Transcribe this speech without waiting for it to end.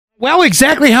Well,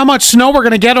 exactly how much snow we're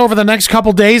going to get over the next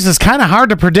couple days is kind of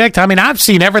hard to predict. I mean, I've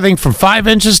seen everything from 5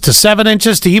 inches to 7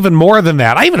 inches to even more than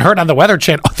that. I even heard on the Weather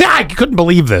Channel. I couldn't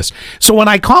believe this. So when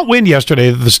I caught wind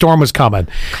yesterday that the storm was coming.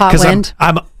 Caught wind?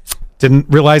 I'm didn't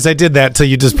realize I did that until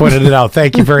you just pointed it out.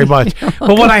 Thank you very much.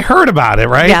 But when I heard about it,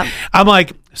 right, Yep. I'm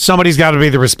like, somebody's got to be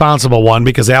the responsible one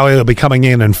because Allie will be coming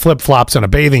in flip-flops and a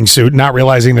bathing suit, not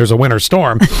realizing there's a winter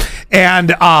storm.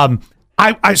 And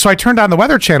so I turned on the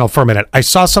Weather Channel for a minute. I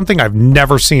saw something I've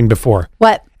never seen before.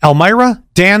 What? Elmira,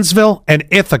 Dansville, and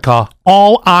Ithaca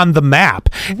all on the map.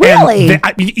 Really?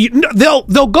 And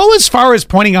they'll go as far as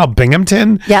pointing out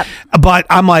Binghamton. Yep. But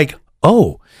I'm like,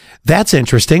 oh, that's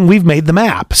interesting. We've made the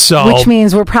map. So Which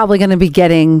means we're probably going to be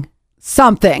getting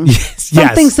something.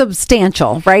 Something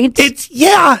substantial, right?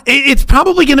 It's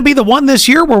probably going to be the one this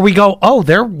year where we go, oh,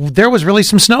 there was really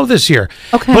some snow this year.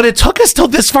 Okay. But it took us till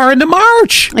this far into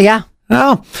March. Yeah.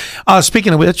 Oh,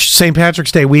 speaking of which, St.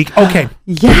 Patrick's Day week. Okay.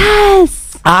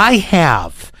 Yes. I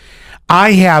have.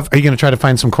 Are you going to try to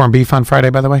find some corned beef on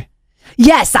Friday, by the way?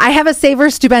 Yes, I have a Savor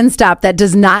Steuben stop that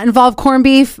does not involve corned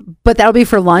beef, but that'll be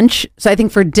for lunch. So I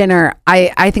think for dinner,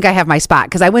 I think I have my spot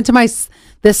because I went to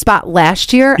this spot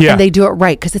last year and they do it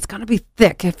right because it's going to be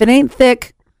thick. If it ain't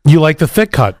thick. You like the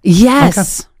thick cut?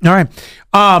 Yes. Okay. All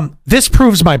right. This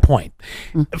proves my point.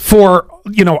 For,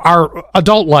 our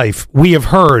adult life, we have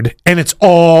heard, and it's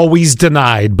always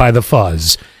denied by the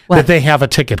fuzz, that they have a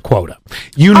ticket quota.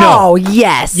 Oh,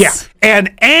 yes. Yeah.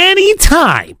 And any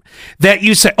time that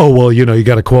you say, oh, well, you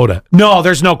got a quota. No,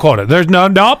 there's no quota. There's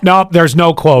there's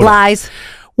no quota. Lies.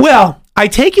 Well, I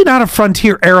take you down to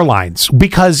Frontier Airlines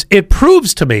because it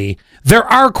proves to me there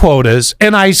are quotas,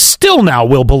 and I still now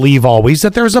will believe always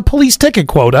that there's a police ticket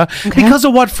quota because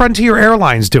of what Frontier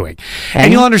Airlines doing. Okay.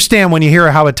 And you'll understand when you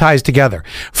hear how it ties together.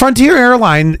 Frontier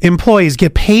Airline employees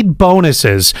get paid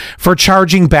bonuses for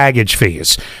charging baggage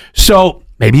fees. So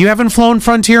maybe you haven't flown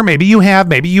Frontier. Maybe you have.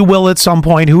 Maybe you will at some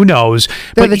point. Who knows?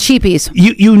 They're the cheapies.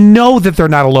 You know that they're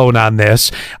not alone on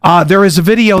this. There is a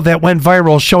video that went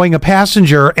viral showing a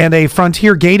passenger and a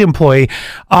Frontier Gate employee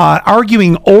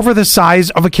arguing over the size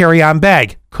of a carry-on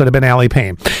bag. Could have been Allie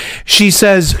Payne. She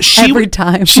says every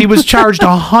time she was charged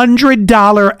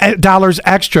 $100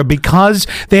 extra because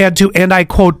they had to, and I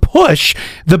quote, push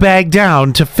the bag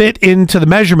down to fit into the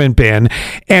measurement bin.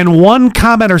 And one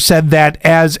commenter said that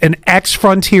as an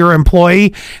ex-Frontier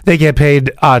employee, they get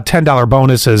paid $10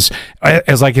 bonuses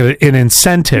as like an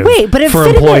incentive for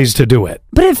employees to do it.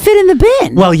 But it fit in the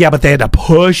bin. Well, yeah, but they had to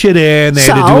push it in. They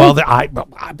had to do all that.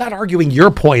 I'm not arguing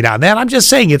your point on that. I'm just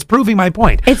saying it's proving my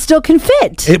point. It still can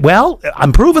fit.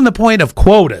 I'm proving the point of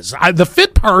quotas. The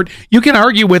fit part, you can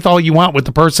argue with all you want with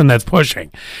the person that's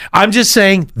pushing. I'm just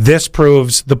saying this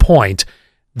proves the point.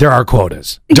 There are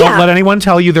quotas. Don't let anyone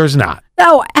tell you there's not.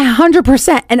 Oh,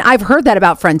 100%. And I've heard that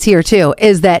about Frontier too,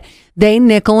 is that they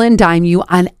nickel and dime you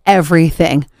on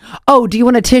everything. Oh, do you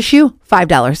want a tissue?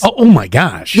 $5. Oh my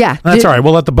gosh. Yeah. That's all right.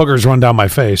 We'll let the boogers run down my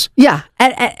face. Yeah.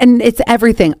 And it's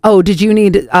everything. Oh, did you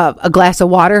need a glass of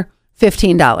water?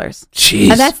 $15. Jeez.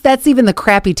 And that's even the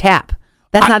crappy tap.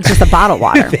 That's not just the bottled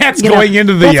water. That's going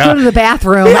into the... Let's go to the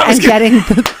bathroom and getting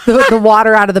the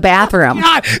water out of the bathroom.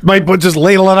 God, might just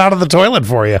ladle it out of the toilet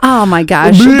for you. Oh, my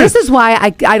gosh. This is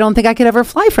why I don't think I could ever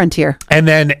fly Frontier. And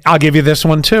then I'll give you this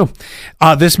one, too.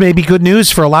 This may be good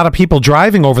news for a lot of people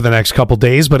driving over the next couple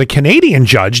days, but a Canadian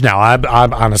judge, now,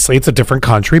 I'm honestly, it's a different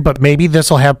country, but maybe this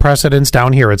will have precedence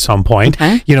down here at some point.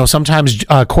 Okay. Sometimes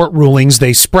court rulings,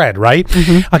 they spread, right?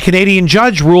 Mm-hmm. A Canadian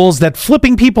judge rules that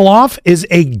flipping people off is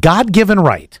a God-given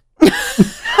right.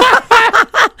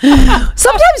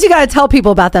 Sometimes you got to tell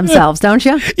people about themselves, don't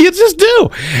you? You just do.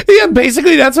 Yeah,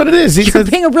 basically that's what it is. You're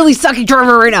being a really sucky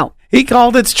driver right now. He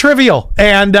called it's trivial,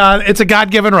 and it's a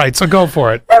God-given right, so go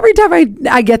for it. Every time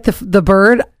I get the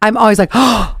bird, I'm always like,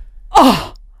 oh,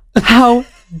 how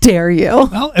dare you?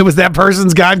 Well, it was that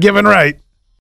person's God-given right.